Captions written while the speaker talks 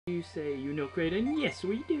You say you know Kraden? Yes,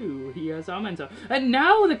 we do. He has our mentor. And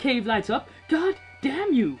now the cave lights up. God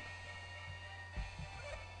damn you!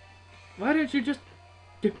 Why don't you just...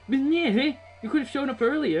 You could have shown up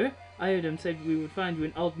earlier. Iodam said we would find you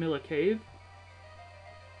in Altmiller Cave.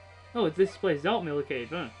 Oh, it's this place, Altmiller Cave,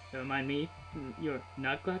 huh? Never mind me. You're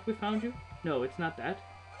not glad we found you? No, it's not that.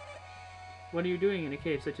 What are you doing in a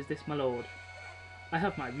cave such as this, my lord? I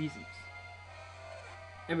have my reasons.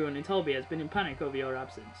 Everyone in Tolby has been in panic over your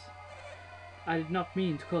absence. I did not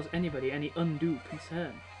mean to cause anybody any undue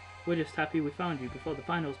concern. We're just happy we found you before the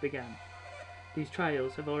finals began. These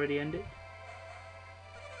trials have already ended.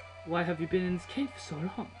 Why have you been in this cave for so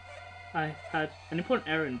long? I had an important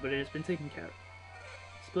errand, but it has been taken care of.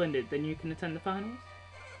 Splendid, then you can attend the finals?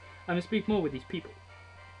 I must speak more with these people.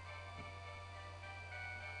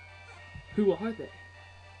 Who are they?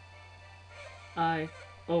 I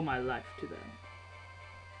owe my life to them.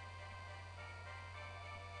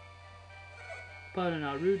 Pardon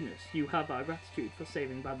our rudeness, you have our gratitude for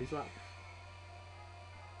saving Bobby's life.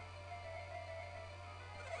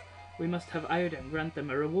 We must have Iodam grant them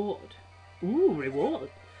a reward. Ooh, reward!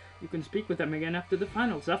 You can speak with them again after the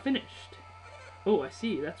finals are finished. Oh, I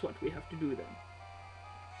see, that's what we have to do then.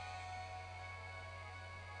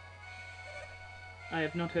 I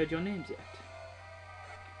have not heard your names yet.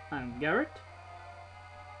 I'm Garrett.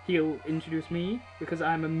 He'll introduce me because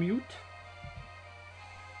I'm a mute.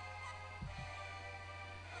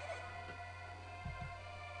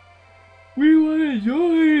 We wanna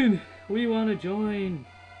join! We wanna join!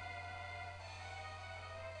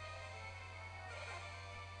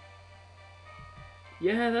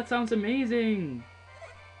 Yeah, that sounds amazing!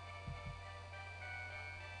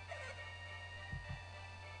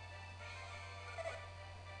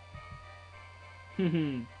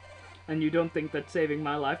 And you don't think that saving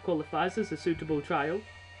my life qualifies as a suitable trial?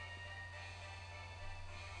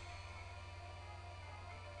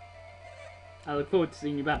 I look forward to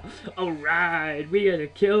seeing you back. Alright, we gotta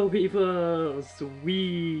kill people!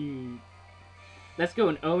 Sweet! Let's go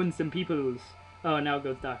and own some peoples. Oh, now it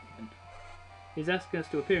goes dark again. He's asking us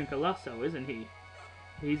to appear in Colosso, isn't he?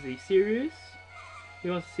 Is he serious? He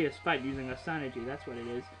wants to see us fight using our synergy, that's what it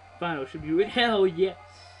is. Final should be with hell yes!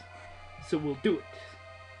 So we'll do it.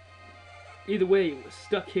 Either way, we're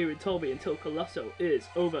stuck here in Tolby until Colosso is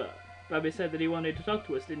over. Bobby said that he wanted to talk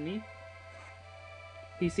to us, didn't he?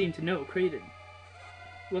 He seemed to know Kraden.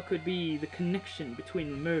 What could be the connection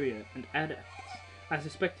between Lemuria and Adepts? I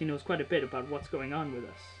suspect he knows quite a bit about what's going on with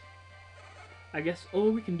us. I guess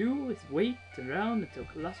all we can do is wait around until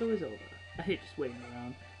Colosso is over. I hate just waiting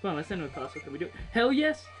around. Come on, let's end with Colosso. Can we do it? Hell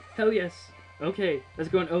yes! Hell yes! Okay, let's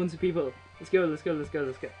go and own some people. Let's go, let's go, let's go,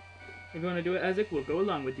 let's go. If you want to do it, Isaac, we'll go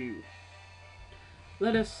along with you.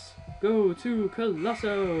 Let us go to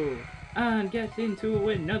Colosso and get into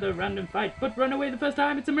another random fight. But run away the first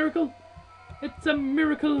time, it's a miracle! It's a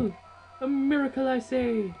miracle! A miracle, I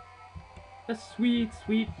say! A sweet,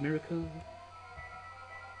 sweet miracle.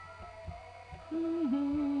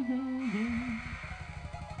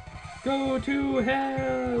 Go to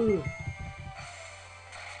hell!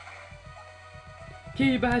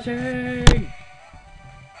 Keep bashing!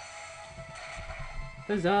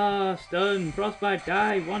 Huzzah! Stun! Frostbite!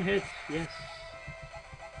 Die! One hit! Yes!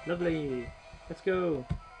 Lovely! Let's go!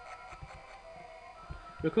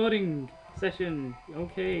 Recording session!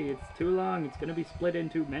 Okay, it's too long. It's gonna be split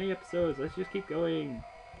into many episodes. Let's just keep going.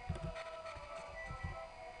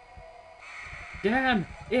 Damn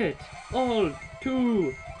it all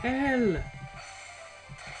to hell!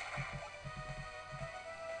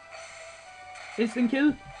 Instant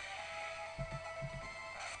kill?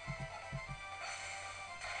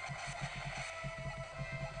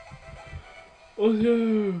 Oh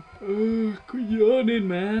no! Quit yawning,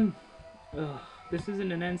 man! Ugh, this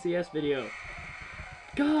isn't an NCS video.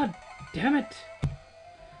 God damn it!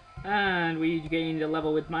 And we gained a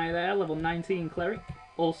level with my level 19 cleric.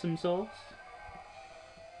 Awesome sauce.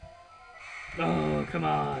 Oh, come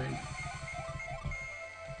on.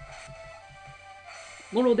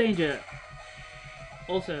 Mortal danger.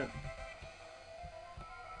 Also.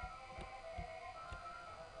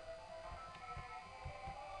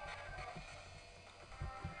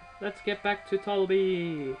 Let's get back to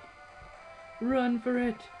Tolby. Run for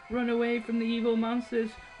it. Run away from the evil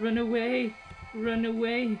monsters. Run away. Run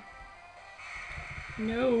away.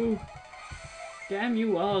 No. Damn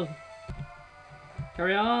you all.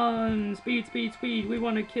 Carry on! Speed, speed, speed! We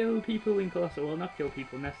want to kill people in Colosso. Well, not kill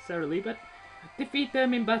people necessarily, but defeat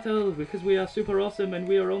them in battle because we are super awesome and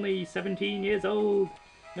we are only 17 years old.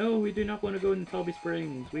 No, we do not want to go in Tolby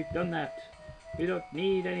Springs. We've done that. We don't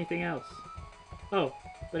need anything else. Oh,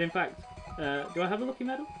 but in fact, Do I have a lucky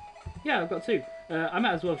medal? Yeah, I've got 2. I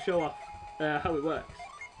might as well show off how it works.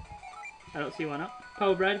 I don't see why not.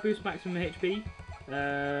 Power Bread, boost maximum HP.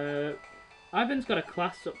 Ivan's got a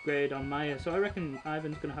class upgrade on Maya, so I reckon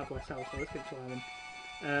Ivan's going to have less health, so let's give it to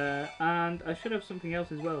Ivan. And I should have something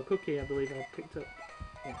else as well. Cookie, I believe I picked up.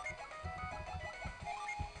 Yeah.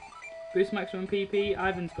 Boost maximum PP.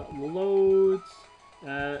 Ivan's got loads.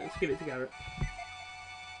 Let's give it to Garrett.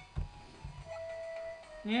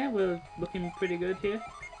 Yeah, we're looking pretty good here.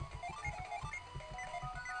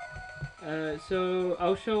 So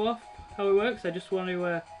I'll show off how it works. I just want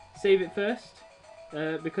to save it first.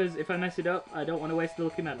 Because if I mess it up, I don't want to waste the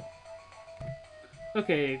lucky medal.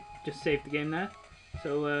 Okay, just saved the game there.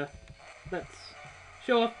 So let's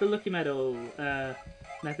show off the lucky medal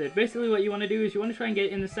method. Basically what you want to do is you want to try and get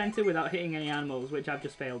it in the center without hitting any animals, which I've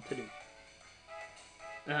just failed to do.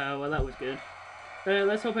 Well, that was good.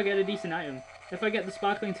 Let's hope I get a decent item. If I get the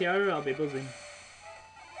sparkling tiara, I'll be buzzing.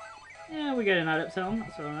 Yeah, we get an adept helm,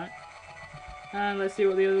 that's alright. And let's see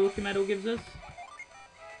what the other lucky medal gives us.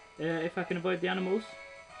 If I can avoid the animals,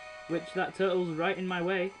 which that turtle's right in my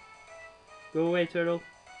way. Go away, turtle.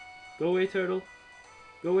 Go away, turtle.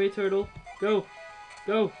 Go away, turtle. Go.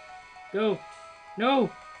 Go. Go. No!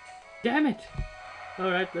 Damn it!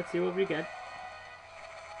 Alright, let's see what we get.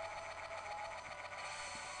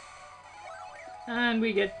 And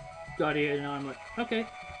we get Guardian Armlet. Okay,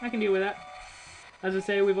 I can deal with that. As I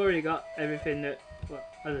say, we've already got everything that... Well,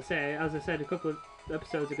 as I said a couple of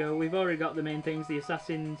episodes ago, we've already got the main things. The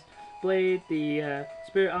Assassin's Blade, the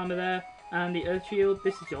Spirit Armor there, and the Earth Shield.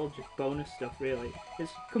 This is all just bonus stuff, really.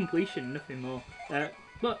 It's completion, nothing more.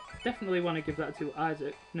 But definitely want to give that to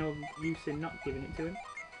Isaac. No use in not giving it to him.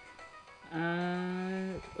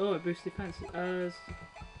 Oh, it boosts defense as...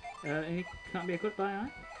 and he can't be equipped by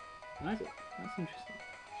Isaac. That's interesting.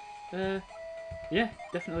 Yeah,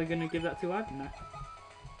 definitely going to give that to Ivan now.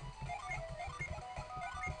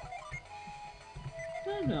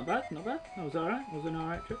 Not bad, not bad. That was alright. That was an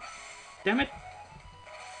alright trip. Damn it!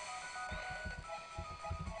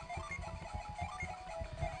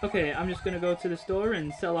 Okay, I'm just going to go to the store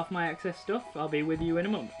and sell off my excess stuff. I'll be with you in a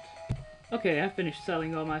moment. Okay, I finished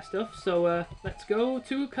selling all my stuff, so let's go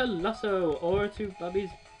to Colosso, or to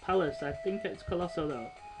Bobby's Palace. I think it's Colosso though.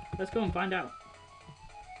 Let's go and find out.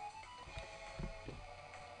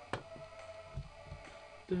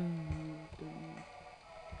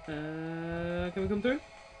 Can we come through?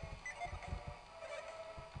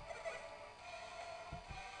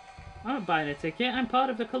 I'm not buying a ticket, I'm part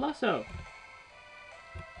of the Colosso.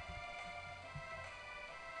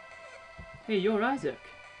 Hey, you're Isaac.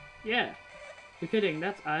 Yeah. You're kidding,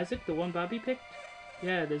 that's Isaac, the one Bobby picked?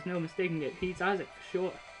 Yeah, there's no mistaking it, he's Isaac for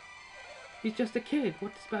sure. He's just a kid,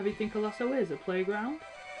 what does Bobby think Colosso is, a playground?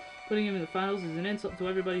 Putting him in the finals is an insult to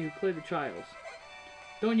everybody who cleared the trials.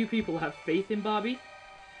 Don't you people have faith in Bobby?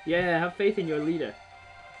 Yeah, have faith in your leader.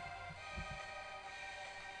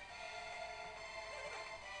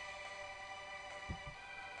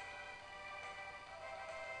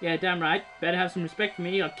 Yeah, damn right. Better have some respect for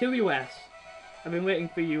me, I'll kill your ass. I've been waiting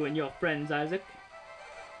for you and your friends, Isaac.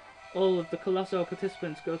 All of the Colosso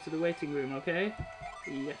participants go to the waiting room, okay?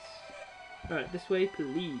 Yes. Alright, this way,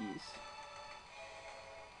 please.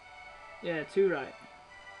 Yeah, 2 right.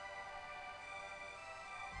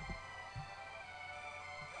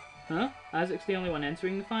 Huh? Isaac's the only one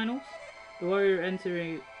entering the finals? The warrior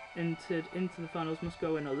entered into the finals must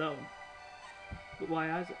go in alone. But why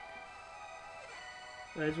Isaac?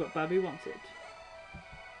 That is what Bobby wanted.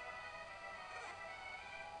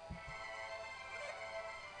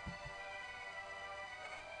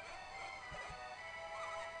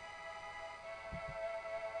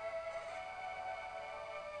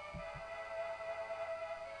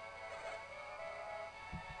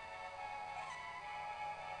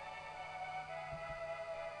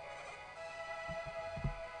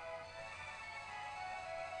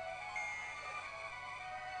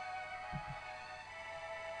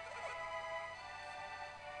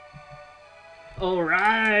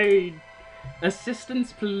 Alright!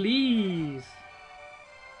 Assistance, please!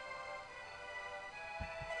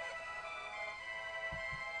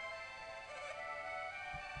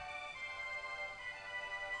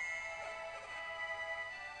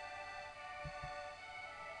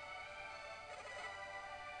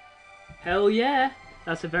 Hell yeah!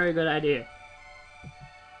 That's a very good idea.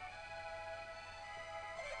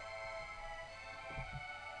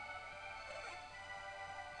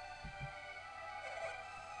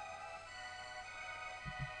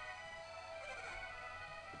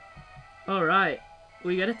 Alright,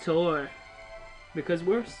 we get a tour. Because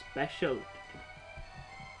we're special.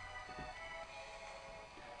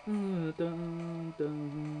 Dun,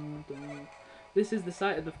 dun, dun. This is the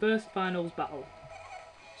site of the first finals battle.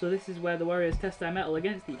 So this is where the warriors test their mettle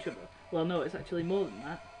against each other. Well, no, it's actually more than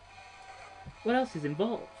that. What else is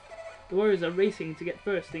involved? The warriors are racing to get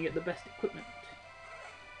first and get the best equipment.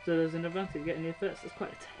 So there's an advantage getting here first. That's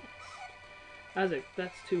quite a test. Isaac,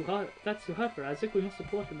 that's too hard. That's too hard for Isaac. We must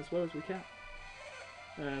support him as well as we can.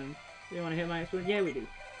 Do you want to hear my explanation? Yeah, we do.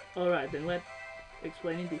 Alright, then let's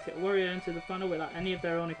explain in detail. Warrior enter the final without any of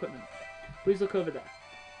their own equipment. Please look over there.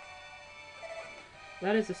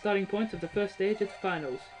 That is the starting point of the first stage of the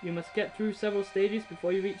finals. You must get through several stages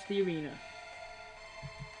before you reach the arena.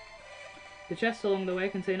 The chests along the way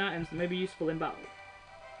contain items that may be useful in battle.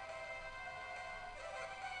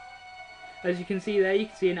 As you can see there, you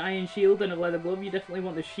can see an iron shield and a leather glove. You definitely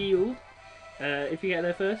want the shield if you get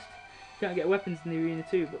there first. You can't get weapons in the arena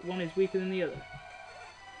too, but one is weaker than the other.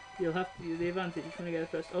 You'll have to use the advantage if you want to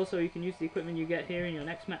get there first. Also, you can use the equipment you get here in your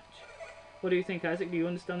next match. What do you think, Isaac? Do you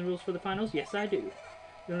understand the rules for the finals? Yes, I do.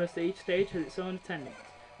 You'll notice that each stage has its own attendant.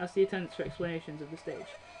 Ask the attendants for explanations of the stage.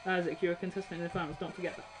 Isaac, you're a contestant in the finals, don't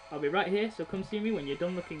forget that. I'll be right here, so come see me when you're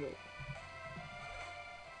done looking up.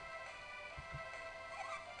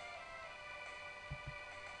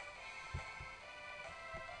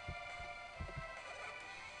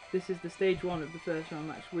 This is the stage 1 of the first round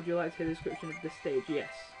match. Would you like to hear the description of this stage? Yes.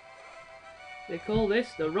 They call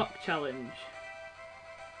this the Rock Challenge.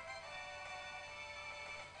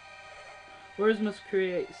 Warriors must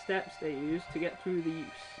create steps they use to get through the use.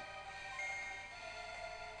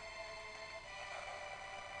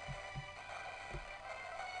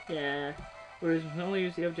 Yeah, warriors must only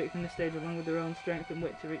use the object in this stage along with their own strength and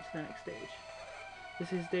wit to reach the next stage.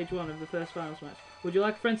 This is stage 1 of the first finals match. Would you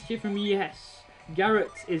like a friend to cheer from me? Yes.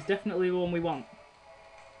 Garrett is definitely the one we want.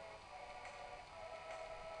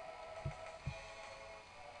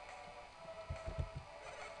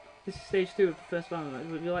 This is stage 2 of the first final match.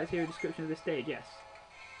 Would you like to hear a description of this stage? Yes.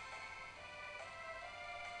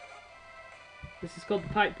 This is called the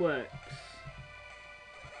Pipeworks.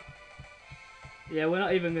 Yeah, we're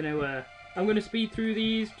not even going to... I'm going to speed through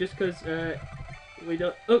these just because we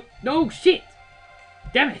don't... Oh, no, shit!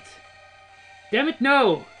 Damn it! Damn it,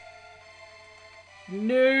 no!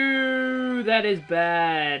 No, that is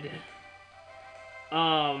bad.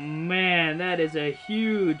 Oh, man, that is a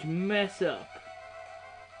huge mess up.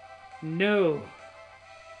 No.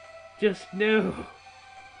 Just no.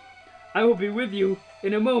 I will be with you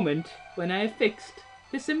in a moment when I have fixed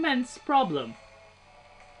this immense problem.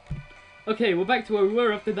 Okay, we're back to where we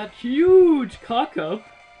were after that huge cock-up.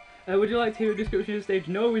 Would you like to hear a description of the stage?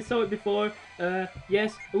 No, we saw it before.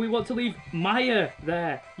 Yes, we want to leave Maya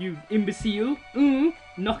there, you imbecile.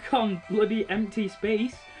 Knock on bloody empty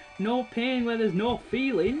space. No pain where there's no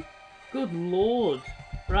feeling. Good lord.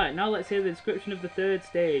 Right, now let's hear the description of the third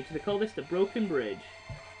stage. They call this the Broken Bridge.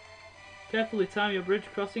 Carefully time your bridge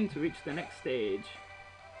crossing to reach the next stage.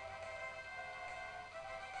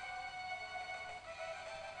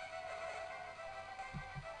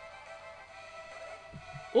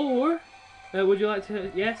 Or, would you like to,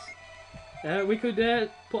 yes, we could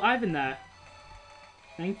put Ivan there.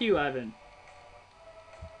 Thank you, Ivan.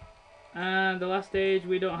 And the last stage,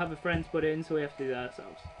 we don't have a friend to put in, so we have to do that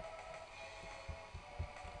ourselves.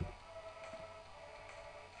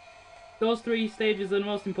 Those 3 stages are the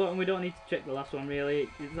most important. We don't need to check the last one, really.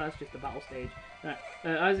 That's just a battle stage. Right.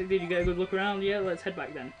 Isaac, did you get a good look around? Yeah, let's head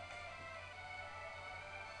back then.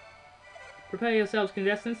 Prepare yourselves,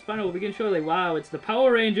 contestants. The final will begin shortly. Wow, it's the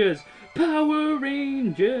Power Rangers! Power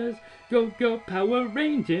Rangers! Go, go, Power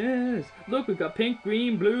Rangers! Look, we've got pink,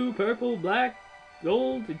 green, blue, purple, black,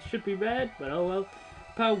 gold. It should be red, but oh well.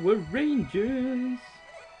 Power Rangers!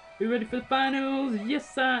 Are you ready for the finals?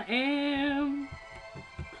 Yes, I am!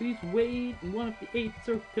 Please wait in one of the 8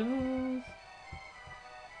 circles.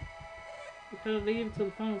 We gotta leave until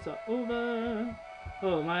the finals are over.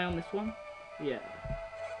 Oh, am I on this one? Yeah.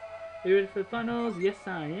 Are you ready for the finals? Yes,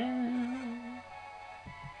 I am.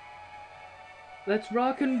 Let's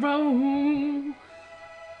rock and roll.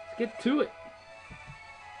 Let's get to it.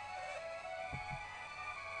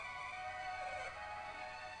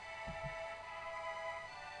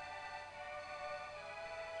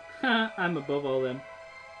 Ha, I'm above all them.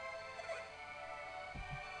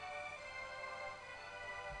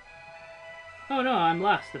 Oh no, I'm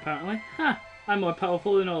last apparently. Ha! I'm more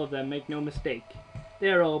powerful than all of them, make no mistake.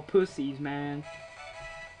 They're all pussies, man.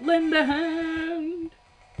 Lend a hand!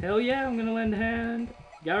 Hell yeah, I'm gonna lend a hand.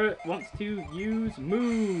 Garrett wants to use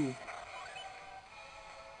move.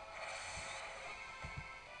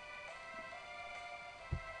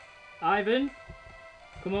 Ivan,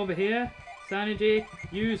 come over here. Synergy,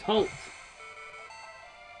 use halt.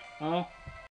 Oh,